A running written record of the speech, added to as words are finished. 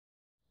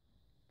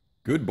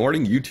Good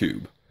morning,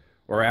 YouTube,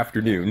 or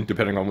afternoon,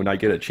 depending on when I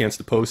get a chance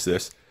to post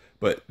this.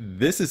 But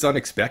this is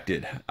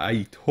unexpected.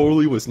 I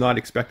totally was not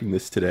expecting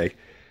this today.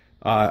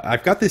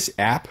 I've got this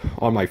app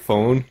on my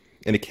phone,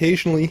 and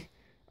occasionally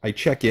I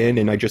check in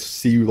and I just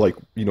see, like,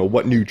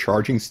 what new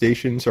charging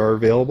stations are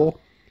available.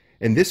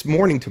 And this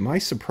morning, to my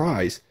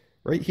surprise,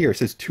 right here, it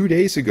says 2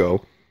 days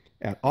ago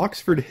at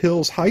Oxford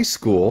Hills High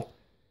School,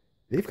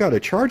 they've got a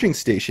charging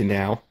station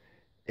now,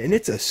 and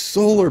it's a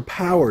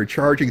solar-powered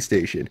charging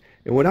station.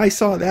 And when I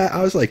saw that,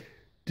 I was like,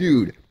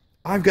 dude,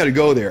 I've got to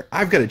go there.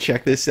 I've got to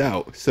check this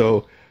out.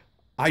 So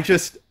I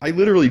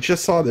literally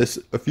just saw this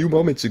a few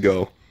moments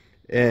ago,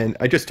 and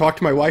I just talked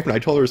to my wife and I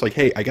told her, I was like,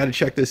 hey, I got to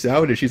check this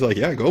out. And she's like,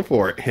 yeah, go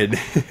for it. And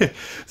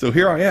so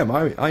here I am.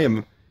 I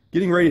am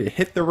getting ready to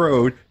hit the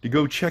road to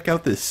go check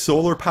out this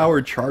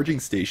solar-powered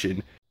charging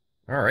station.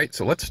 All right,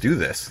 so let's do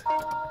this.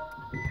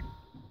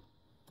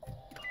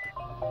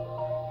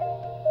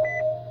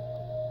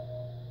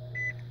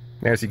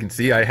 As you can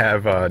see, I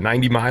have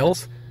 90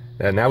 miles,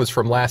 and that was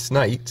from last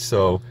night.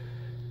 So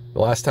the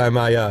last time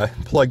I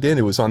plugged in,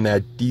 it was on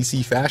that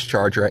DC fast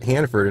charger at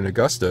Hanford in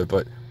Augusta,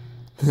 but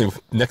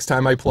next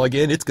time I plug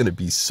in, it's going to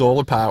be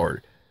solar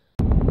powered.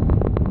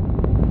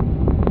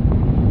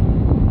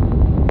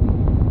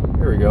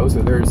 There we go.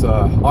 So there's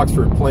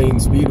Oxford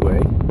Plains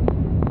Speedway.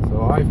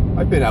 So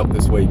I've been out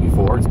this way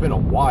before. It's been a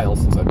while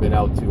since I've been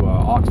out to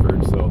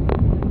Oxford, so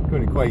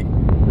couldn't quite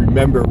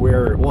remember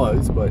where it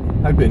was, but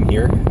I've been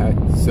here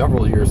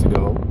several years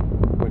ago.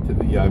 Went to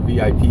the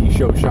VIP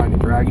Show, Shine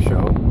and Drag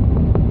show.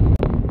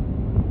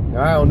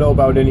 Now, I don't know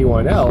about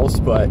anyone else,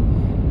 but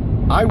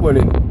I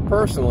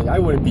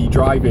wouldn't be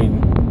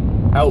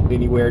driving out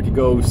anywhere to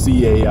go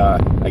see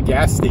a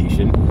gas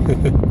station.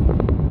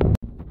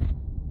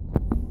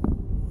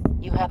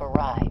 You have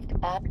arrived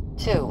at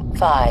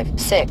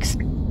 256.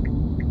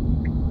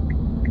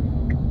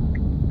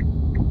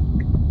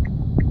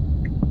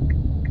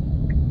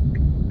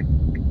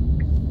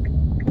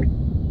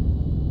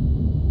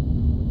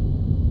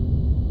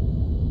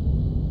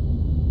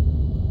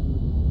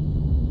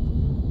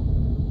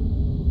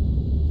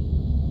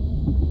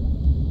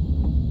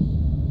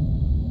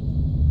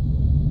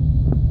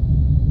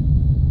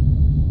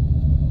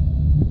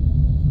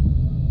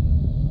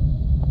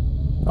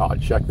 Oh,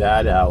 check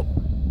that out.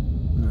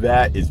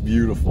 That is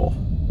beautiful.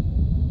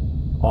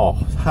 Oh,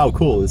 how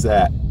cool is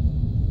that?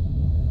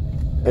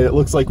 And it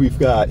looks like we've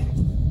got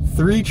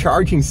 3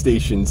 charging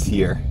stations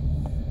here.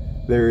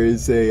 There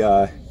is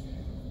a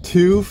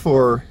 2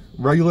 for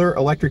regular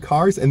electric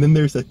cars, and then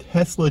there's a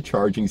Tesla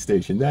charging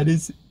station. That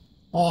is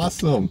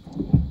awesome.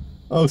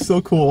 Oh,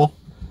 so cool.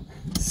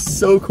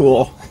 So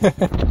cool.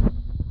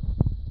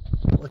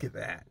 Look at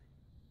that.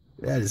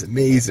 That is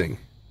amazing.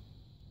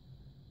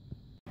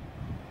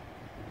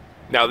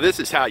 Now this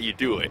is how you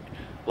do it.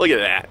 Look at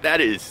that.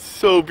 That is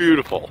so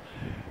beautiful.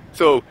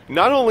 So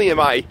not only am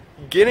I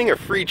getting a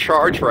free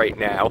charge right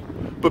now,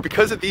 but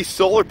because of these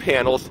solar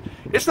panels,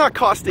 it's not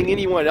costing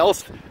anyone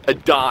else a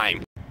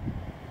dime.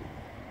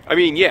 I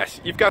mean,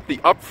 yes, you've got the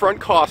upfront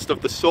cost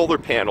of the solar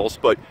panels,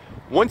 but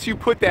once you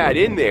put that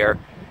in there,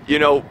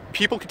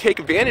 people can take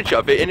advantage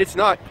of it, and it's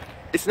not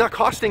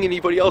costing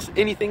anybody else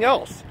anything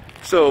else.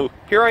 So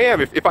here I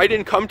am. If I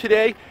didn't come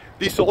today,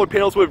 these solar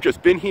panels would have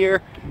just been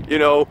here,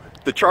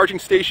 the charging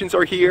stations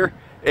are here,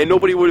 and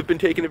nobody would have been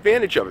taking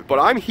advantage of it. But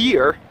I'm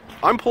here,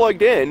 I'm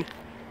plugged in,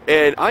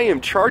 and I am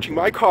charging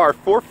my car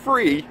for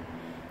free,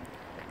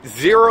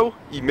 0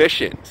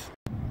 emissions.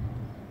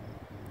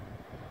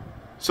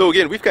 So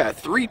again, we've got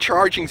 3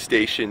 charging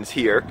stations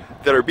here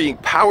that are being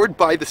powered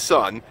by the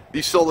sun.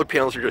 These solar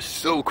panels are just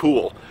so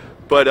cool.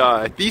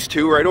 But these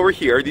 2 right over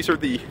here, these are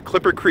the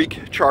Clipper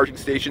Creek charging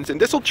stations,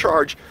 and this will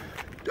charge,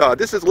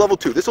 this is level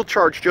 2. This will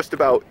charge just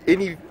about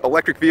any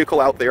electric vehicle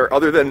out there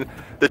other than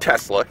the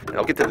Tesla. And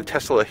I'll get to the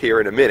Tesla here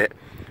in a minute.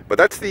 But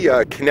that's the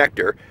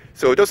connector.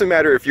 So it doesn't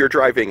matter if you're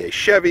driving a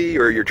Chevy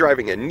or you're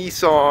driving a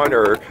Nissan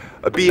or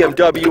a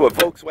BMW, a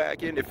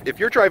Volkswagen. If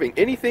you're driving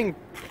anything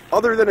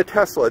other than a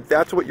Tesla,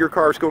 that's what your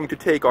car is going to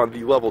take on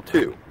the level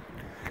 2.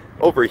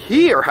 Over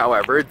here,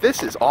 however,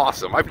 this is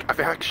awesome. I've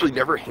actually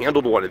never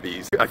handled one of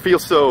these. I feel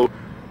so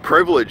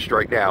privileged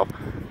right now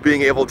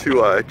being able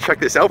to check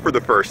this out for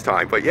the first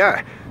time. But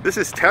yeah, this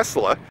is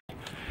Tesla.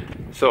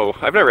 So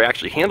I've never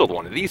actually handled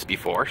one of these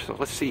before. So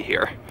let's see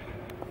here.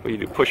 We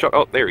need to push up.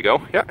 Oh, there we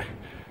go. Yeah.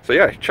 So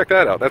yeah, check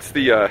that out. That's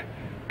the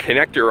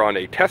connector on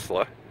a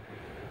Tesla.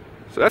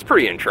 So that's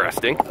pretty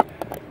interesting.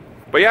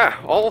 But yeah,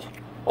 all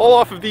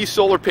off of these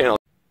solar panels.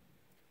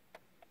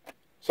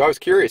 So I was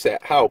curious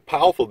at how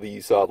powerful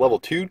these level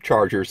 2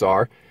 chargers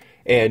are,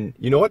 and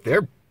you know what?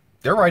 They're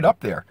right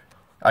up there.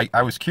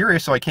 I was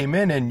curious, so I came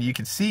in, and you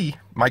can see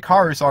my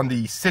car is on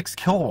the 6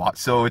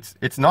 kilowatts. So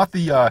it's not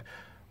the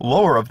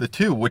lower of the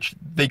 2, which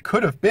they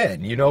could have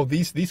been.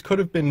 These could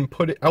have been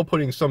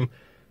outputting some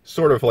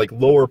sort of like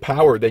lower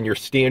power than your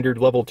standard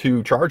level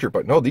 2 charger,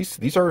 but no,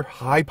 these are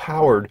high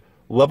powered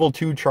level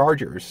 2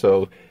 chargers.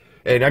 So,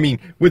 and I mean,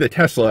 with a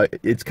Tesla,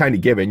 it's kind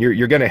of given.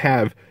 You're going to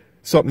have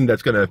something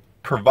that's going to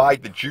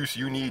provide the juice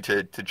you need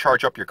to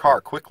charge up your car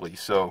quickly.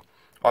 So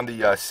on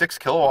the 6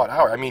 kilowatt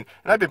hour. I mean,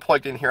 and I've been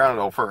plugged in here, I don't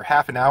know, for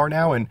half an hour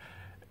now, and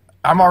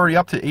I'm already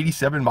up to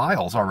 87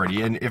 miles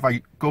already. And if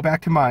I go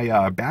back to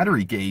my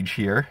battery gauge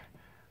here,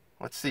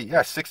 let's see,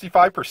 yeah,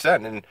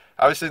 65%, and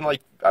I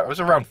was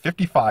around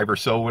 55 or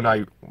so when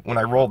I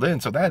rolled in.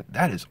 So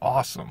that is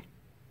awesome.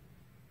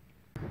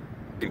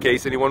 In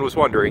case anyone was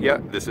wondering, yeah,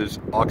 this is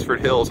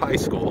Oxford Hills High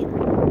School.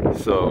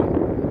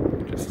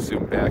 So just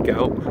zoom back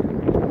out.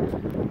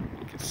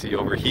 You can see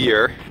over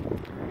here.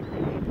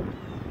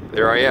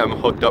 There I am,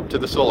 hooked up to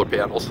the solar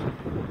panels.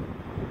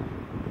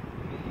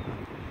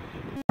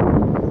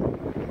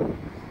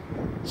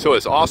 So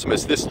as awesome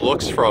as this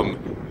looks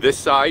from this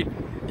side,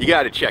 you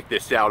got to check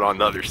this out on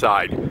the other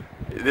side.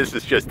 This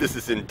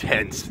is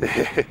intense. You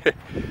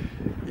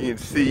can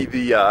see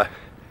the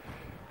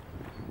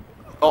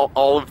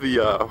all of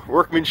the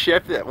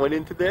workmanship that went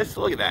into this.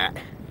 Look at that.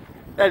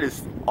 That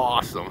is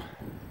awesome.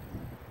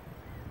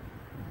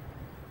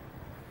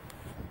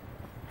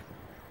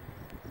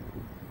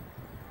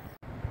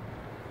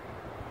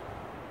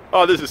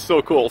 Oh, this is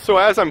so cool. So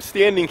as I'm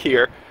standing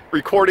here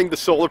recording the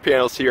solar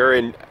panels here,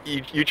 and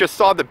you just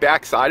saw the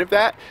back side of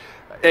that,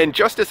 and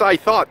just as I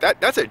thought,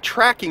 that's a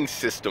tracking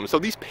system. So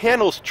these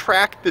panels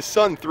track the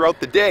sun throughout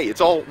the day. It's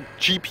all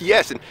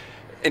GPS.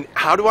 And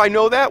how do I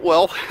know that?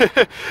 Well,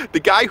 the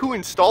guy who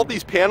installed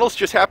these panels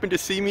just happened to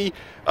see me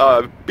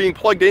being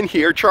plugged in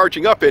here,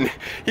 charging up, and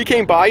he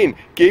came by and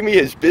gave me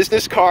his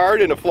business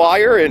card and a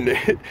flyer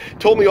and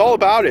told me all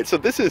about it. So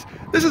this is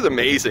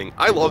amazing.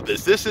 I love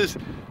this. This is,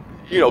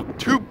 you know,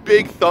 2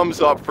 big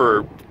thumbs up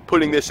for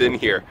putting this in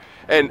here.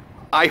 And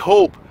I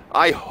hope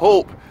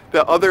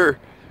that other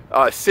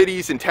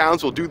cities and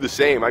towns will do the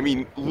same. I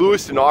mean,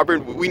 Lewiston,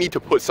 Auburn, we need to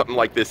put something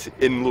like this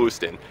in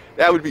Lewiston.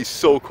 That would be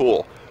so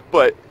cool.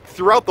 But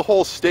throughout the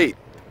whole state,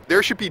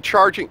 there should be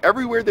charging.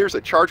 Everywhere there's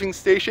a charging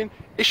station,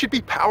 it should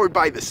be powered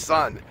by the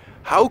sun.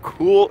 How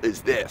cool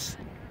is this?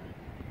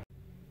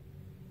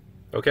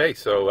 Okay,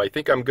 so I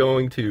think I'm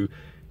going to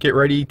get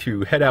ready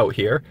to head out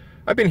here.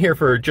 I've been here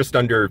for just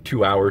under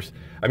 2 hours.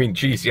 I mean,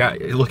 geez, yeah,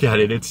 look at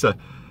it. It's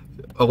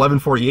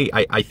 11:48.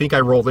 I think I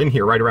rolled in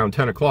here right around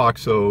 10 o'clock,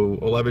 so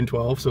 11,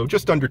 12, so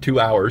just under 2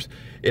 hours.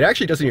 It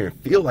actually doesn't even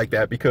feel like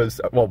that because,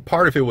 well,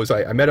 part of it was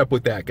I met up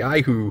with that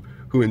guy who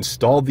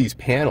installed these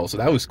panels, so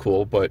that was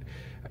cool. But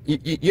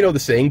you know the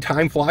saying,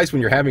 time flies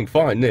when you're having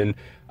fun, and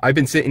I've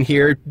been sitting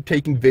here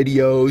taking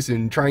videos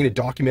and trying to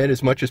document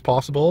as much as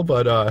possible.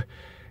 But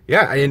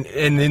yeah, and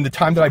in the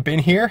time that I've been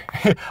here,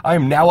 I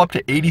am now up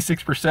to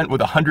 86% with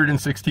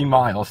 116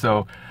 miles.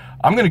 So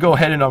I'm going to go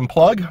ahead and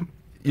unplug.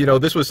 You know,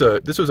 this was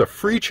a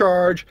free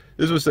charge.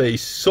 This was a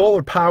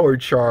solar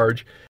powered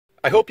charge.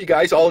 I hope you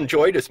guys all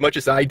enjoyed as much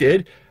as I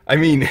did. I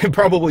mean,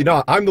 probably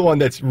not. I'm the one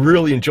that's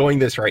really enjoying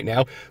this right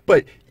now.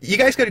 But you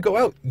guys got to go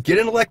out, get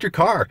an electric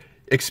car,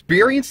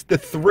 experience the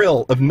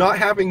thrill of not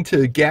having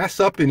to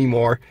gas up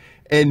anymore,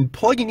 and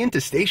plugging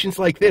into stations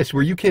like this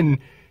where you can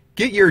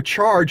get your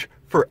charge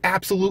for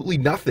absolutely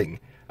nothing.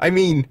 I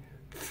mean,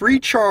 free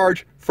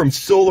charge from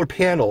solar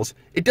panels.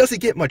 It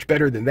doesn't get much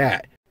better than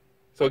that.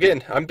 So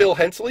again, I'm Bill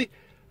Hensley.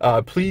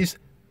 Please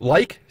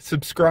like,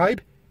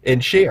 subscribe,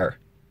 and share.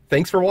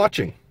 Thanks for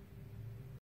watching.